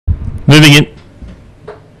Moving in.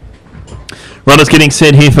 Runners getting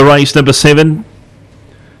set here for race number 7.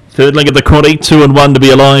 Third leg of the quaddy, 2 and 1 to be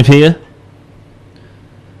alive here.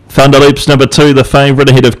 Thunder Loops number 2, the favourite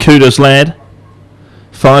ahead of Cooter's Lad.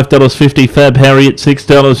 $5.50 Fab Harriet,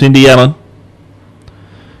 $6 Indy Allen.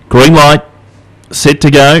 Green light, set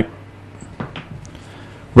to go.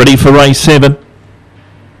 Ready for race 7.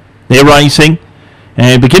 They're racing.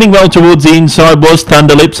 And beginning well towards the inside was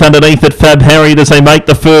Thunder Lips. Underneath it, Fab Harriet as they make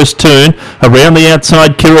the first turn. Around the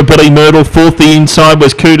outside, Kirribilli Myrtle. Fourth the inside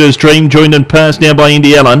was Cooter's Dream, joined and passed now by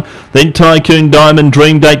Indy Allen. Then Tycoon Diamond,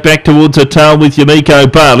 Dream Date back towards a tail with Yumiko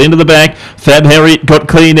Bale. Into the back, Fab Harriet got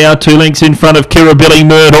clear now. 2 lengths in front of Kirribilli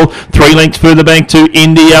Myrtle. 3 lengths further back to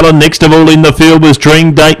Indy Allen. Next of all in the field was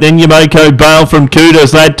Dream Date. Then Yumiko Bale from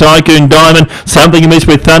Cooter's Lad, Tycoon Diamond. Something amiss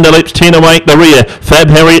with Thunder Lips, 10 away at the rear. Fab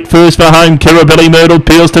Harriet first for home. Kirribilli Myrtle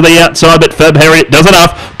peels to the outside, but Fab Harriet does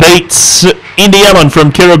enough. Beats Indy Allen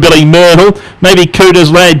from Kirribilli Myrtle. Maybe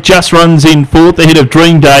Cooter's Lad just runs in fourth ahead of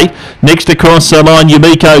Dream Day. Next across the line,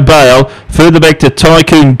 Yumiko Bale. Further back to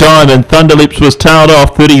Tycoon Diamond. Thunder Lips was tailed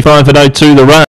off, 35 and 02 the run.